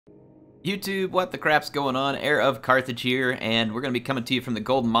YouTube, what the crap's going on? HeirofCarthage here, and we're going to be coming to you from the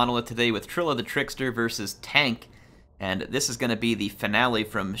Golden Monolith today with Trilla the Trickster versus Tank. And this is going to be the finale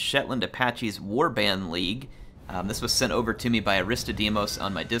from Shetland Apache's Warband League. This was sent over to me by Aristodemos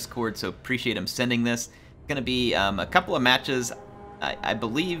on my Discord, so appreciate him sending this. It's going to be a couple of matches. I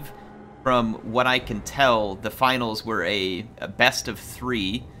believe, from what I can tell, the finals were a best of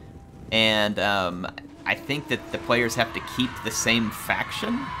 3, and I think that the players have to keep the same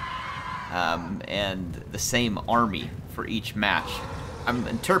faction. And the same army for each match. I'm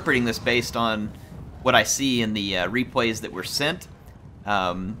interpreting this based on what I see in the replays that were sent,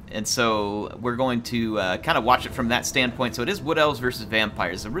 and so we're going to kind of watch it from that standpoint. So it is Wood Elves versus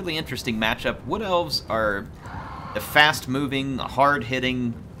Vampires, a really interesting matchup. Wood Elves are the fast-moving,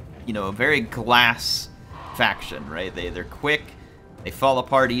 hard-hitting, very glass faction, right? They're quick. They fall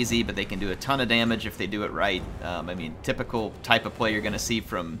apart easy, but they can do a ton of damage if they do it right. I mean, typical type of play you're going to see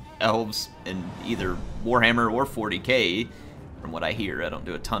from Elves in either Warhammer or 40k, from what I hear. I don't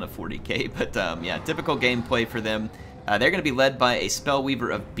do a ton of 40k, but yeah, typical gameplay for them. They're going to be led by a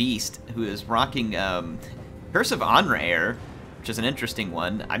Spellweaver of Beast, who is rocking Curse of Anraer, which is an interesting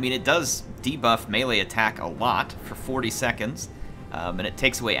one. I mean, it does debuff melee attack a lot for 40 seconds, and it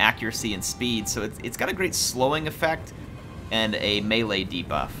takes away accuracy and speed, so it's got a great slowing effect and a melee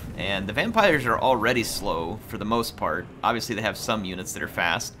debuff. And the vampires are already slow for the most part. Obviously they have some units that are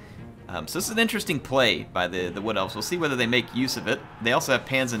fast. So this is an interesting play by the Wood Elves. We'll see whether they make use of it. They also have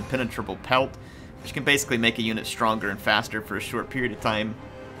Pan's Impenetrable Pelt, which can basically make a unit stronger and faster for a short period of time.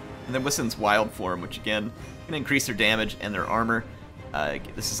 And then Wissen's Wild Form, which again can increase their damage and their armor.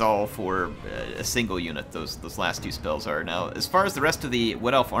 This is all for a single unit, those last 2 spells are. Now, as far as the rest of the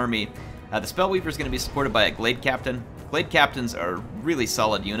Wood Elf army, the Spellweaver is going to be supported by a Glade Captain. Glade Captains are really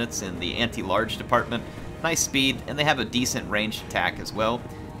solid units in the anti-large department. Nice speed, and they have a decent ranged attack as well.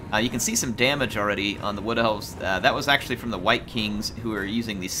 You can see some damage already on the Wood Elves. That was actually from the White Kings, who are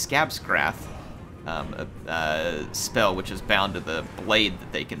using the Scabscrath spell, which is bound to the blade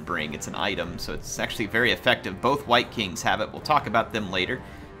that they can bring. It's an item, so it's actually very effective. Both White Kings have it. We'll talk about them later.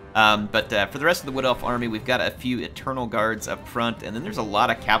 But for the rest of the Wood Elf army, we've got a few Eternal Guards up front, and then there's a lot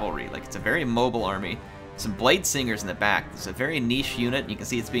of cavalry. Like, it's a very mobile army. Some Blade Singers in the back. It's a very niche unit. You can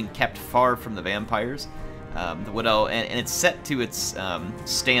see it's being kept far from the vampires. The Wood Elf, and it's set to its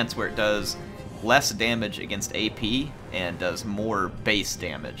stance where it does less damage against AP and does more base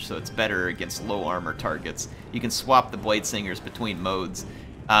damage, so it's better against low armor targets. You can swap the Blade Singers between modes.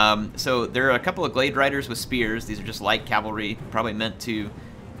 So there are a couple of Glade Riders with spears. These are just light cavalry, probably meant to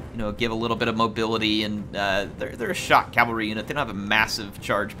give a little bit of mobility, and they're a shock cavalry unit. They don't have a massive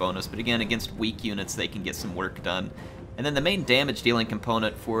charge bonus, but again, against weak units, they can get some work done. And then the main damage dealing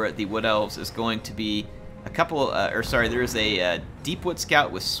component for the Wood Elves is going to be a couple, there's a Deepwood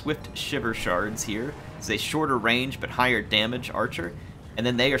Scout with Swift Shiver Shards here. It's a shorter range but higher damage archer, and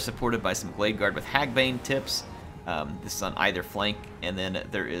then they are supported by some Glade Guard with Hagbane tips. This is on either flank, and then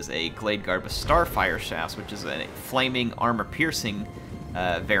there is a Glade Guard with Starfire Shafts, which is a flaming armor-piercing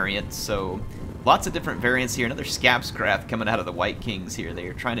variant. So lots of different variants here. Another Scabscrath coming out of the White Kings here. They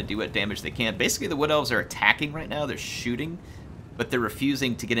are trying to do what damage they can. Basically, the Wood Elves are attacking right now. They're shooting, but they're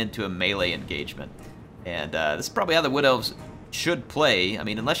refusing to get into a melee engagement. And this is probably how the Wood Elves should play. I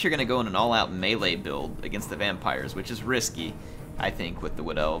mean, unless you're going to go in an all-out melee build against the vampires, which is risky, I think, with the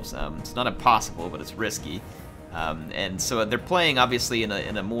Wood Elves. It's not impossible, but it's risky. And so they're playing, obviously, in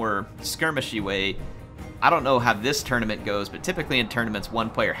a more skirmishy way. I don't know how this tournament goes, but typically in tournaments,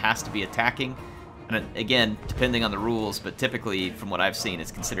 one player has to be attacking. And again, depending on the rules, but typically, from what I've seen,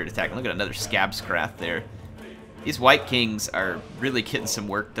 it's considered attacking. Look at another Scabscrath there. These White Kings are really getting some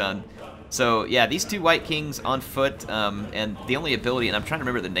work done. So yeah, these 2 White Kings on foot, and the only ability, and I'm trying to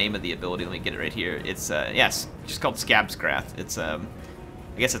remember the name of the ability. Let me get it right here. It's yes, just called Scabscrath. It's I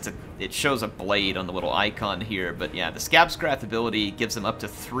guess it shows a blade on the little icon here, but yeah, the Scabscrath ability gives them up to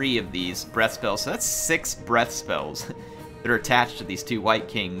 3 of these breath spells. So that's 6 breath spells that are attached to these 2 White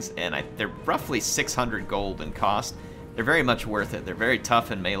Kings, and they're roughly 600 gold in cost. They're very much worth it. They're very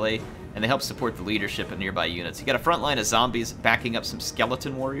tough in melee, and they help support the leadership of nearby units. You got a front line of zombies backing up some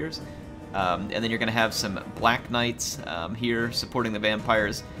skeleton warriors. And then you're going to have some Black Knights here supporting the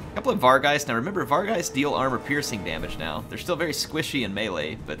vampires. A couple of Vargeist. Now remember, Vargeist deal armor-piercing damage now. They're still very squishy in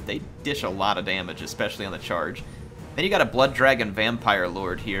melee, but they dish a lot of damage, especially on the charge. Then you got a Blood Dragon Vampire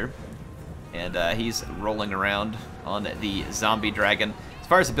Lord here, and he's rolling around on the Zombie Dragon. As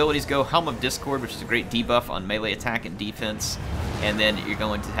far as abilities go, Helm of Discord, which is a great debuff on melee attack and defense. And then you're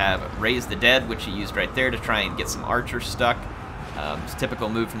going to have Raise the Dead, which you used right there to try and get some archers stuck. It's a typical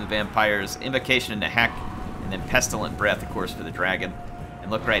move from the vampires. Invocation into Heck, and then Pestilent Breath, of course, for the dragon. And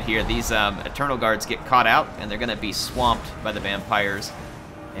look right here, these Eternal Guards get caught out, and they're going to be swamped by the vampires.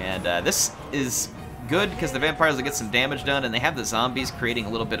 And this is good because the vampires will get some damage done, and they have the zombies creating a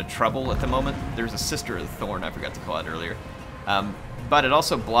little bit of trouble at the moment. There's a Sister of the Thorn I forgot to call out earlier. But it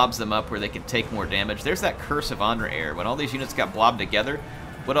also blobs them up where they can take more damage. There's that Curse of Honor error. When all these units got blobbed together,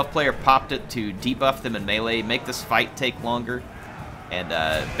 Wood Elf player popped it to debuff them in melee, make this fight take longer, and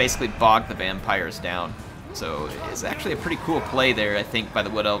basically bog the vampires down. So it's actually a pretty cool play there, I think, by the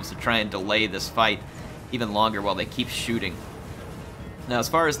Wood Elves to try and delay this fight even longer while they keep shooting. Now, as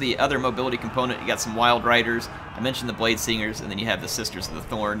far as the other mobility component, you got some Wild Riders. I mentioned the Blade Singers, and then you have the Sisters of the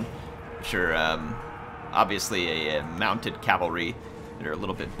Thorn, which are obviously a mounted cavalry that are a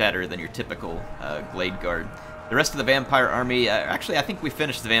little bit better than your typical Glade Guard. The rest of the Vampire Army, actually, I think we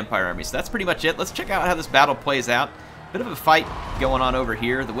finished the Vampire Army, so that's pretty much it. Let's check out how this battle plays out. Bit of a fight going on over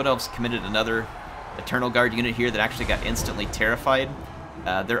here. The Wood Elves committed another Eternal Guard unit here that actually got instantly terrified.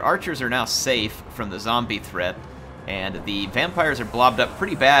 Their archers are now safe from the zombie threat, and the vampires are blobbed up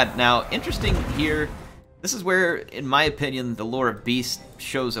pretty bad. Now, interesting here, this is where, in my opinion, the Lore of Beast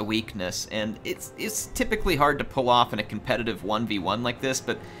shows a weakness, and it's typically hard to pull off in a competitive 1v1 like this,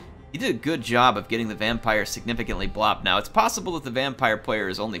 but you did a good job of getting the vampire significantly blobbed. Now, it's possible that the vampire player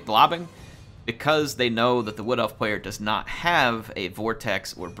is only blobbing because they know that the Wood Elf player does not have a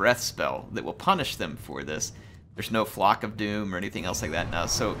Vortex or Breath spell that will punish them for this. There's no Flock of Doom or anything else like that now,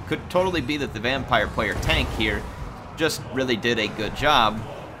 so it could totally be that the vampire player tank here just really did a good job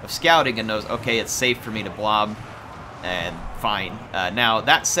of scouting and knows, okay, it's safe for me to blob, and fine. Now,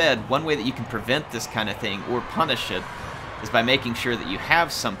 that said, one way that you can prevent this kind of thing or punish it is by making sure that you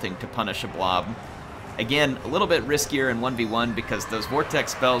have something to punish a blob. Again, a little bit riskier in 1v1 because those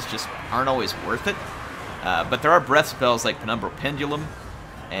Vortex spells just aren't always worth it. But there are breath spells like Penumbral Pendulum,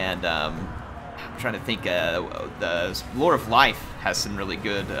 and I'm trying to think, the Lore of Life has some really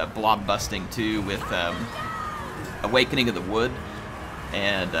good blob busting too with Awakening of the Wood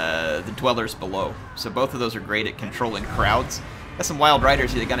and the Dwellers Below. So both of those are great at controlling crowds. Got some Wild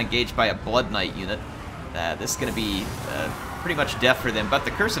Riders here that got engaged by a Blood Knight unit. This is going to be pretty much death for them, but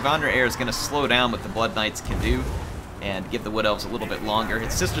the Curse of Honor Air is going to slow down what the Blood Knights can do and give the Wood Elves a little bit longer.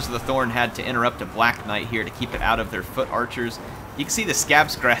 Its Sisters of the Thorn had to interrupt a Black Knight here to keep it out of their foot archers. You can see the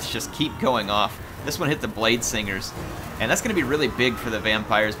Scab Scraths just keep going off. This one hit the Blade Singers, and that's going to be really big for the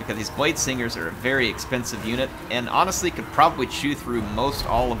vampires because these Blade Singers are a very expensive unit and honestly could probably chew through most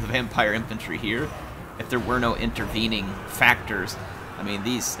all of the vampire infantry here if there were no intervening factors. I mean,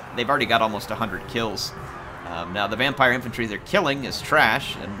 they've already got almost 100 kills. Now, the vampire infantry they're killing is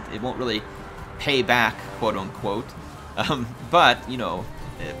trash, and it won't really pay back, quote-unquote. But, you know,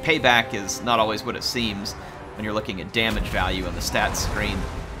 payback is not always what it seems when you're looking at damage value on the stats screen.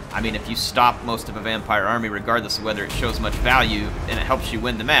 I mean, if you stop most of a vampire army, regardless of whether it shows much value and it helps you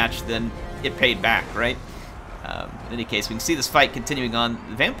win the match, then it paid back, right? In any case, we can see this fight continuing on.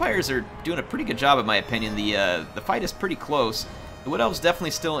 The vampires are doing a pretty good job, in my opinion. The fight is pretty close. The Wood Elves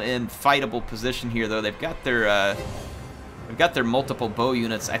definitely still in fightable position here, though. They've got their multiple bow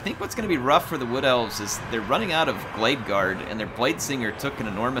units. I think what's going to be rough for the Wood Elves is they're running out of Glade Guard, and their Blade Singer took an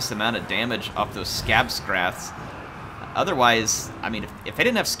enormous amount of damage off those Scab Scraths. Otherwise, I mean, if they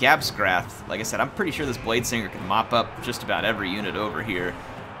didn't have Scab Scrath, like I said, I'm pretty sure this Blade Singer can mop up just about every unit over here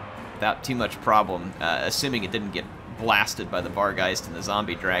without too much problem, assuming it didn't get blasted by the Vargeist and the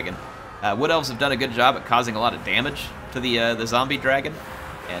Zombie Dragon. Wood Elves have done a good job at causing a lot of damage to the Zombie Dragon,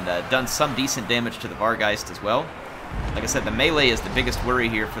 and done some decent damage to the Vargeist as well. Like I said, the melee is the biggest worry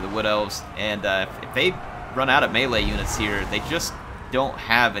here for the Wood Elves, and if they run out of melee units here, they just don't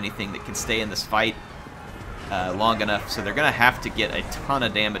have anything that can stay in this fight long enough, so they're going to have to get a ton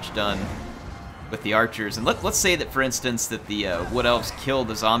of damage done with the archers. And let's say that, for instance, that the Wood Elves kill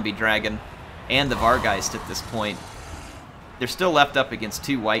the Zombie Dragon and the Vargeist at this point. They're still left up against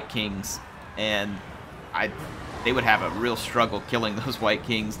two White Kings, and they would have a real struggle killing those White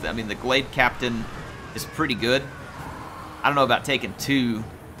Kings. I mean, the Glade Captain is pretty good. I don't know about taking two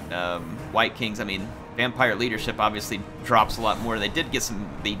White Kings. I mean, Vampire Leadership obviously drops a lot more. They did get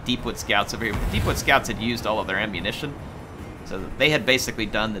the Deepwood Scouts over here, but the Deepwood Scouts had used all of their ammunition, so they had basically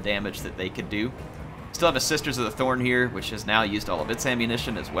done the damage that they could do. Still have a Sisters of the Thorn here, which has now used all of its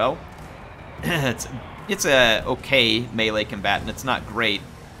ammunition as well. It's a okay melee combatant. It's not great,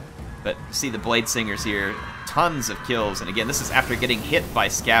 but you see the Blade Singers here, tons of kills, and again, this is after getting hit by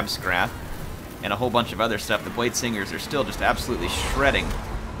Scab Scrath and a whole bunch of other stuff. The Blade Singers are still just absolutely shredding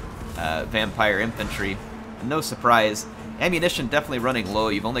vampire infantry. And no surprise, ammunition definitely running low.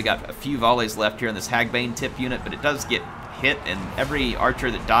 You've only got a few volleys left here in this Hagbane tip unit, but it does get hit, and every archer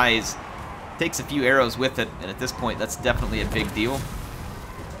that dies takes a few arrows with it, and at this point, that's definitely a big deal.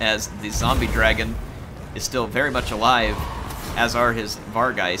 as the zombie dragon is still very much alive, as are his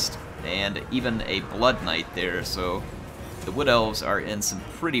Vargeist, and even a Blood Knight there, so the Wood Elves are in some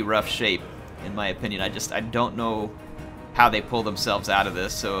pretty rough shape, in my opinion. I don't know how they pull themselves out of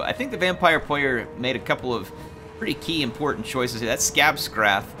this, so I think the Vampire player made a couple of pretty key important choices here. That Scab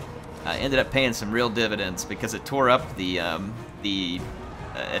Scrath ended up paying some real dividends because it tore up the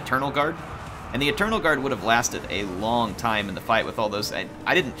Eternal Guard, and the Eternal Guard would have lasted a long time in the fight with all those.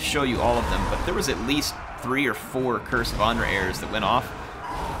 I didn't show you all of them, but there was at least 3 or 4 Curse of Honor arrows that went off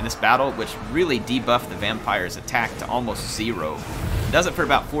in this battle, which really debuffed the Vampire's attack to almost 0. It does it for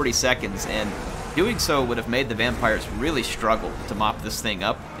about 40 seconds, and doing so would have made the Vampires really struggle to mop this thing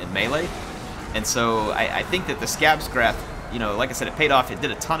up in melee. And so I think that the Scab Scrath, you know, like I said, it paid off. It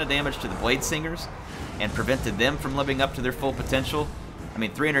did a ton of damage to the Blade Singers and prevented them from living up to their full potential. I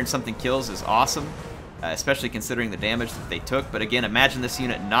mean, 300 and something kills is awesome, especially considering the damage that they took. But again, imagine this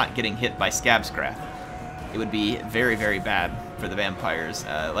unit not getting hit by Scab Scrath. It would be very, very bad for the Vampires.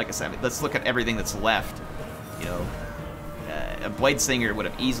 Like I said, I mean, let's look at everything that's left. You know, a Blade Singer would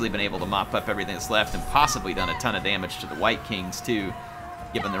have easily been able to mop up everything that's left and possibly done a ton of damage to the White Kings too,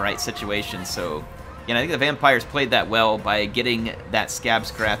 given the right situation. So, you know, I think the Vampires played that well by getting that Scab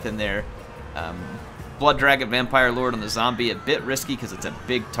Scrath in there. Blood Dragon Vampire Lord on the zombie, a bit risky because it's a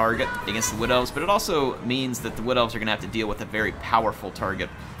big target against the Wood Elves, but it also means that the Wood Elves are going to have to deal with a very powerful target.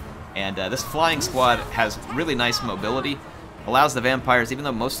 And this flying squad has really nice mobility, allows the Vampires, even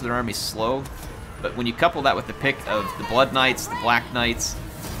though most of their army's slow, but when you couple that with the pick of the Blood Knights, the Black Knights,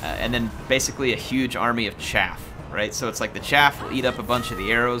 and then basically a huge army of chaff, right? So it's like the chaff will eat up a bunch of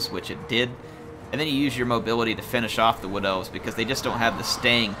the arrows, which it did, and then you use your mobility to finish off the Wood Elves because they just don't have the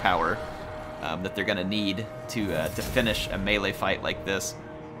staying power that they're going to need to finish a melee fight like this.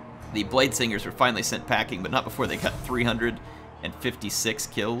 The Blade Singers were finally sent packing, but not before they got 356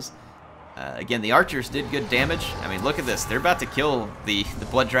 kills. Again, the archers did good damage. I mean, look at this. They're about to kill the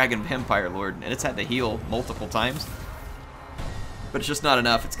Blood Dragon Vampire Lord, and it's had to heal multiple times. But it's just not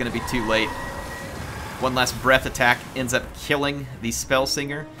enough. It's going to be too late. One last breath attack ends up killing the Spell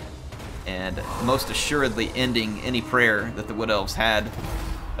Singer, and most assuredly ending any prayer that the Wood Elves had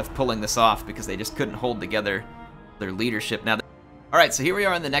of pulling this off, because they just couldn't hold together their leadership. Now, alright, so here we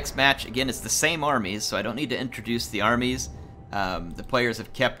are in the next match. Again, it's the same armies, so I don't need to introduce the armies. The players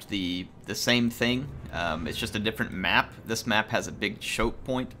have kept the same thing. It's just a different map. This map has a big choke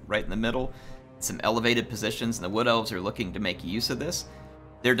point right in the middle, some elevated positions, and the Wood Elves are looking to make use of this.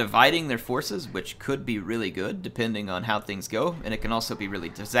 They're dividing their forces, which could be really good depending on how things go, and it can also be really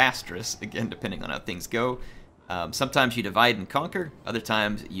disastrous, again, depending on how things go. Sometimes you divide and conquer, other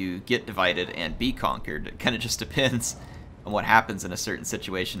times you get divided and be conquered. It kind of just depends on what happens in a certain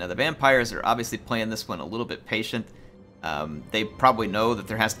situation. Now, the Vampires are obviously playing this one a little bit patient. They probably know that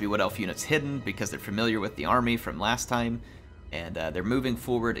there has to be Wood Elf units hidden because they're familiar with the army from last time, and they're moving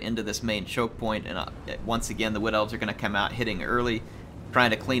forward into this main choke point, and once again the Wood Elves are going to come out hitting early,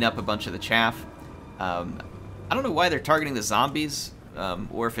 trying to clean up a bunch of the chaff. I don't know why they're targeting the zombies,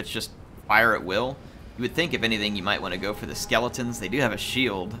 or if it's just fire at will. You would think, if anything, you might want to go for the skeletons. They do have a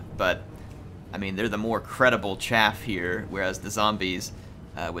shield, but I mean, they're the more credible chaff here, whereas the zombies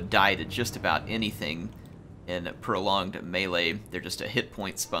would die to just about anything in prolonged melee. They're just a hit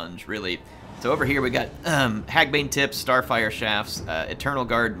point sponge, really. So over here we got Hagbane Tips, Starfire Shafts, Eternal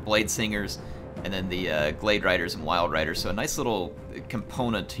Guard, Blade Singers, and then the Glade Riders and Wild Riders. So a nice little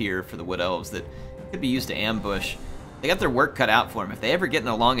component here for the Wood Elves that could be used to ambush. They got their work cut out for them. If they ever get in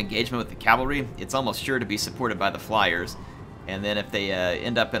a long engagement with the cavalry, it's almost sure to be supported by the flyers. And then if they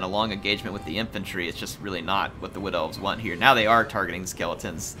end up in a long engagement with the infantry, it's just really not what the Wood Elves want here. Now they are targeting the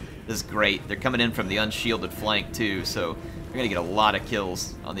skeletons. This is great. They're coming in from the unshielded flank too, so they're going to get a lot of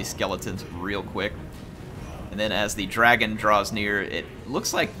kills on these skeletons real quick. And then as the dragon draws near, it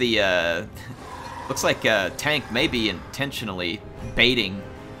looks like the Tank may be intentionally baiting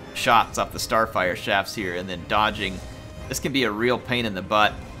shots off the Starfire Shafts here and then dodging. This can be a real pain in the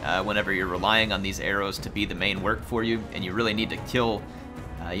butt whenever you're relying on these arrows to be the main work for you, and you really need to kill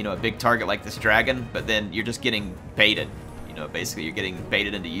you know, a big target like this dragon, but then you're just getting baited. You know, basically you're getting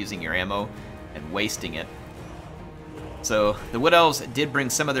baited into using your ammo and wasting it. So the Wood Elves did bring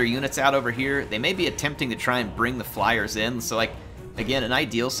some of their units out over here. They may be attempting to try and bring the flyers in. So, like, again, an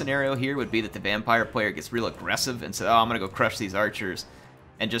ideal scenario here would be that the Vampire player gets real aggressive and says, oh, I'm going to go crush these archers,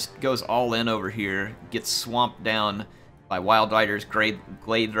 and just goes all in over here, gets swamped down by Wild Riders,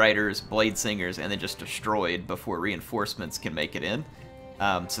 Glade Riders, Blade Singers, and then just destroyed before reinforcements can make it in.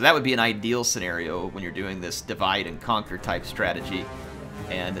 So that would be an ideal scenario when you're doing this divide and conquer type strategy.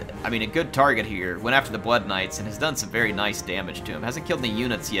 And, I mean, a good target here went after the Blood Knights and has done some very nice damage to him. Hasn't killed any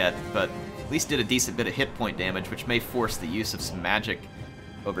units yet, but at least did a decent bit of hit point damage, which may force the use of some magic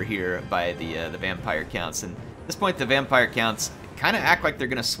over here by the Vampire Counts. And at this point, the Vampire Counts kind of act like they're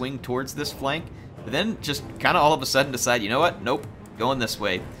going to swing towards this flank, but then just kind of all of a sudden decide, you know what, nope, going this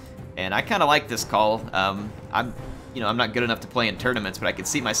way. And I kind of like this call. I'm not good enough to play in tournaments, but I can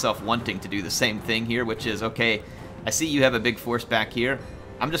see myself wanting to do the same thing here, which is, okay, I see you have a big force back here.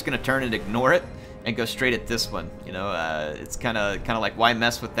 I'm just going to turn and ignore it and go straight at this one. You know, it's kind of like, why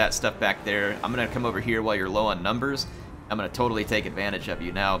mess with that stuff back there? I'm going to come over here while you're low on numbers. I'm going to totally take advantage of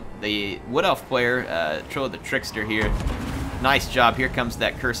you. Now, the Wood Elf player, Trilla the Trickster here, nice job. Here comes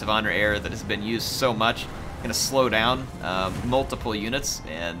that Curse of Honor error that has been used so much. Going to slow down multiple units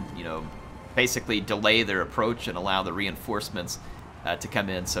and, you know, basically delay their approach and allow the reinforcements to come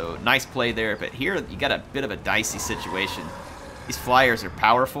in. So nice play there, but here you got a bit of a dicey situation. These flyers are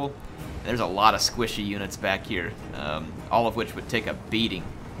powerful. There's a lot of squishy units back here, all of which would take a beating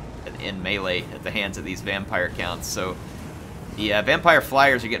in melee at the hands of these Vampire Counts. So the Vampire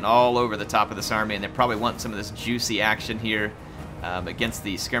Flyers are getting all over the top of this army, and they probably want some of this juicy action here against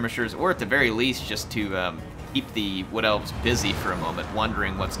the Skirmishers, or at the very least just to keep the Wood Elves busy for a moment,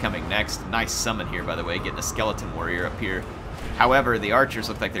 wondering what's coming next. Nice summon here, by the way, getting a Skeleton Warrior up here. However, the Archers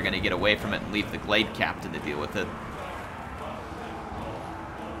look like they're going to get away from it and leave the Glade Captain to deal with it.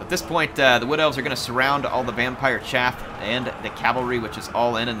 At this point, the Wood Elves are going to surround all the Vampire Chaff and the Cavalry, which is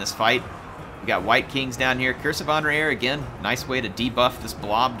all in this fight. We got White Kings down here. Curse of Honor Air, again, nice way to debuff this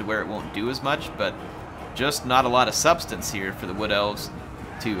blob to where it won't do as much, but just not a lot of substance here for the Wood Elves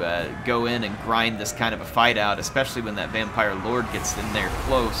to go in and grind this kind of a fight out, especially when that Vampire Lord gets in there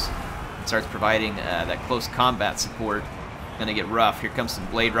close and starts providing that close combat support. Gonna get rough. Here comes some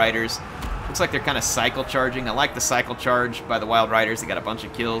Blade Riders. Looks like they're kind of cycle charging. I like the cycle charge by the Wild Riders. They got a bunch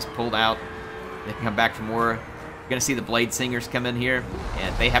of kills pulled out. They can come back for more. You're gonna see the Blade Singers come in here,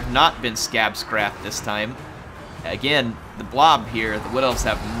 and they have not been scab scrapped this time. Again, the blob here, the Wood Elves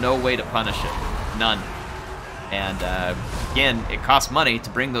have no way to punish it. None. And again, it costs money to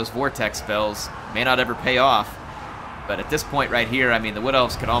bring those Vortex spells. May not ever pay off. But at this point right here, I mean, the Wood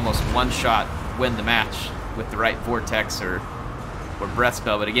Elves could almost one-shot win the match with the right Vortex or Breath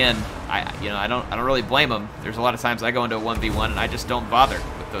Spell. But again, I don't really blame them. There's a lot of times I go into a 1v1 and I just don't bother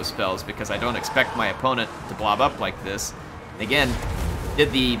with those spells because I don't expect my opponent to blob up like this. And again,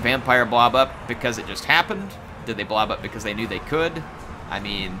 did the Vampire blob up because it just happened? Did they blob up because they knew they could? I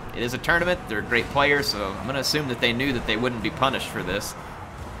mean, it is a tournament. They're a great player, so I'm going to assume that they knew that they wouldn't be punished for this.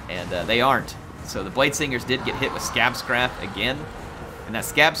 And they aren't. So the Blade Singers did get hit with Scab Scrap again. And that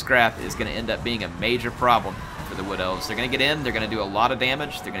Scab Scrap is going to end up being a major problem for the Wood Elves. They're going to get in. They're going to do a lot of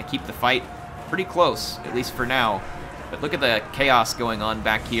damage. They're going to keep the fight pretty close, at least for now. But look at the chaos going on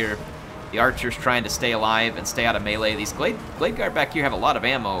back here. The Archers trying to stay alive and stay out of melee. These Glade Guard back here have a lot of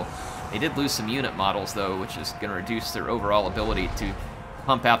ammo. They did lose some unit models, though, which is going to reduce their overall ability to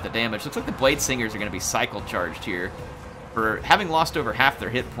pump out the damage. Looks like the Blade Singers are going to be cycle charged here. For having lost over half their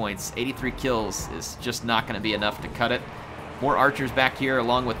hit points, 83 kills is just not going to be enough to cut it. More Archers back here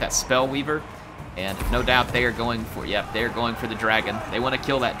along with that Spell Weaver. And no doubt they are going for, they're going for the dragon. They want to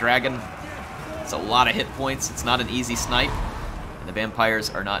kill that dragon. It's a lot of hit points. It's not an easy snipe. And the Vampires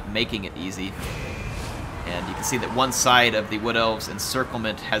are not making it easy. And you can see that one side of the Wood Elves'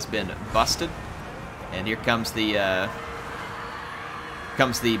 encirclement has been busted. And here comes the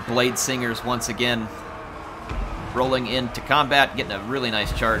Blade Singers once again, rolling into combat, getting a really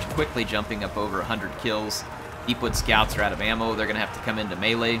nice charge, quickly jumping up over 100 kills. Deepwood Scouts are out of ammo. They're going to have to come into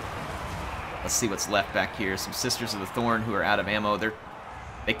melee. Let's see what's left back here. Some Sisters of the Thorn who are out of ammo.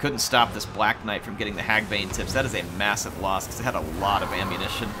 They couldn't stop this Black Knight from getting the Hagbane tips. That is a massive loss because it had a lot of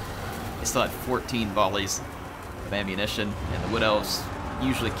ammunition. They still had 14 volleys of ammunition, and the Wood Elves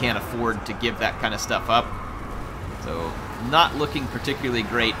usually can't afford to give that kind of stuff up. So not looking particularly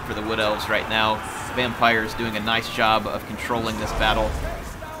great for the Wood Elves right now. The Vampires doing a nice job of controlling this battle.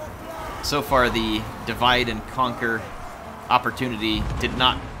 So far, the divide and conquer opportunity did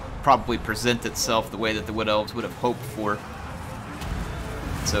not probably present itself the way that the Wood Elves would have hoped for.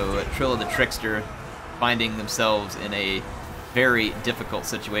 So Trilla the Trickster finding themselves in a very difficult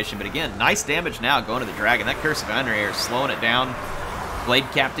situation. But again, nice damage now going to the dragon. That Curse of Honor Air is slowing it down. Blade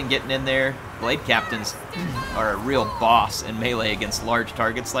Captain getting in there. Blade Captains are a real boss in melee against large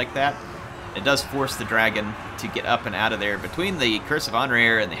targets like that. It does force the dragon to get up and out of there. Between the Curse of Honor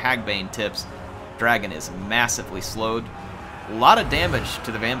Air and the Hagbane tips, dragon is massively slowed. A lot of damage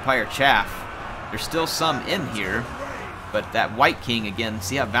to the Vampire Chaff. There's still some in here. But that White King, again,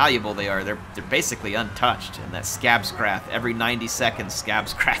 see how valuable they are. They're basically untouched. And that Scabscrath, every 90 seconds,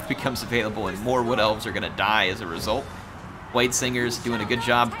 Scabscrath becomes available, and more Wood Elves are going to die as a result. Blade Singer's doing a good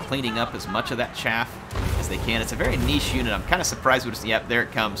job cleaning up as much of that chaff as they can. It's a very niche unit. I'm kind of surprised with this. Yep, there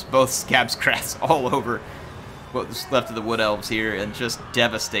it comes. Both Scabscraths all over what's left of the Wood Elves here, and just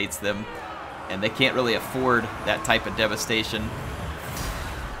devastates them. And they can't really afford that type of devastation.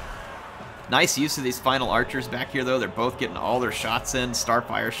 Nice use of these final archers back here, though. They're both getting all their shots in.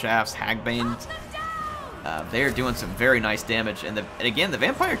 Starfire Shafts, Hagbanes. They are doing some very nice damage. And again, the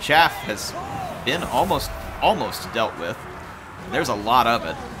Vampire Chaff has been almost dealt with. There's a lot of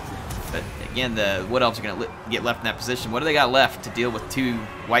it. But again, the Wood Elves are going to get left in that position. What do they got left to deal with two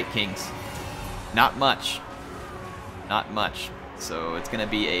White Kings? Not much. Not much. So it's going to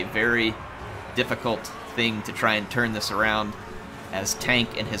be a very difficult thing to try and turn this around, as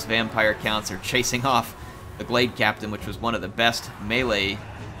Tank and his vampire counts are chasing off the Glade Captain, which was one of the best melee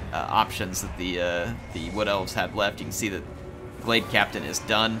options that the Wood Elves had left. You can see that Glade Captain is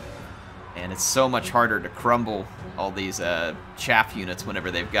done, and it's so much harder to crumble all these chaff units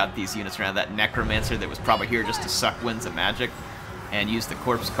whenever they've got these units around. That Necromancer that was probably here just to suck winds of magic and use the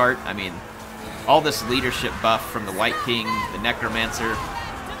Corpse Cart. I mean, all this leadership buff from the White King, the Necromancer,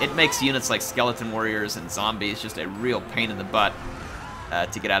 it makes units like Skeleton Warriors and Zombies just a real pain in the butt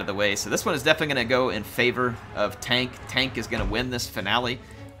to get out of the way. So this one is definitely going to go in favor of Tank. Tank is going to win this finale.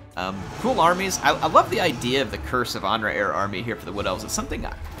 Cool armies. I love the idea of the Curse of Anraer army here for the Wood Elves. It's something,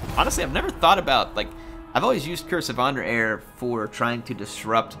 honestly, I've never thought about. Like, I've always used Curse of Anraer for trying to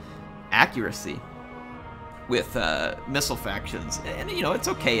disrupt accuracy with missile factions. And, you know, it's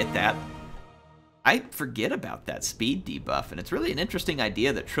okay at that. I forget about that speed debuff, and it's really an interesting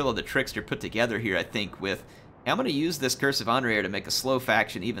idea that Trilla the Trickster put together here, I think, with, I'm going to use this Curse of Anraer to make a slow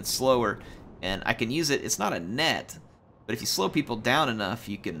faction even slower, and I can use it, it's not a net, but if you slow people down enough,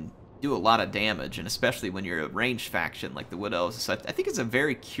 you can do a lot of damage, and especially when you're a ranged faction like the Wood Elves. So I think it's a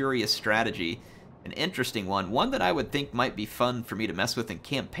very curious strategy, an interesting one that I would think might be fun for me to mess with in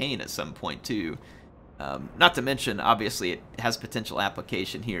campaign at some point, too. Not to mention, obviously, it has potential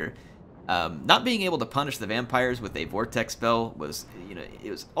application here. Not being able to punish the vampires with a vortex spell was, you know,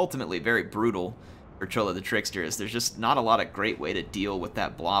 it was ultimately very brutal for Trilla the Trickster, as there's just not a lot of great way to deal with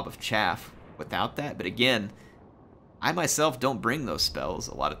that blob of chaff without that. But again, I myself don't bring those spells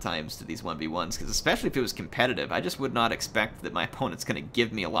a lot of times to these 1v1s, because especially if it was competitive, I just would not expect that my opponent's going to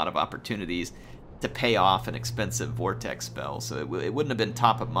give me a lot of opportunities to pay off an expensive vortex spell. So it wouldn't have been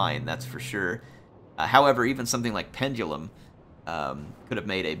top of mind, that's for sure. However, even something like Pendulum could have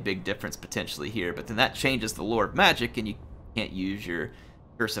made a big difference potentially here, but then that changes the lore of Magic, and you can't use your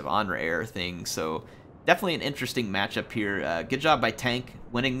Curse of Anraer thing. So definitely an interesting matchup here. Good job by Tank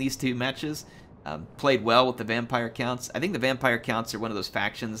winning these two matches. Played well with the Vampire Counts. I think the Vampire Counts are one of those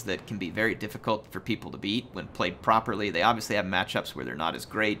factions that can be very difficult for people to beat when played properly. They obviously have matchups where they're not as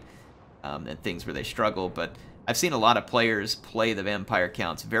great, and things where they struggle, but I've seen a lot of players play the Vampire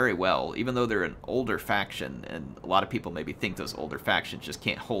Counts very well, even though they're an older faction, and a lot of people maybe think those older factions just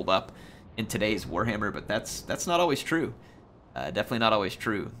can't hold up in today's Warhammer, but that's not always true. Definitely not always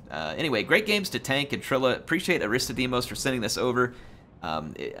true. Anyway, great games to Tank and Trilla. Appreciate Aristodemos for sending this over.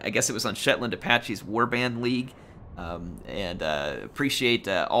 I guess it was on Shetland Apache's Warband League, and appreciate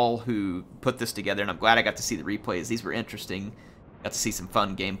all who put this together, and I'm glad I got to see the replays. These were interesting. Got to see some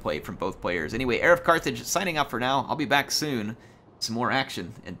fun gameplay from both players. Anyway, HeirofCarthage signing off for now. I'll be back soon. Some more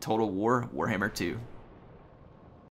action in Total War Warhammer 2.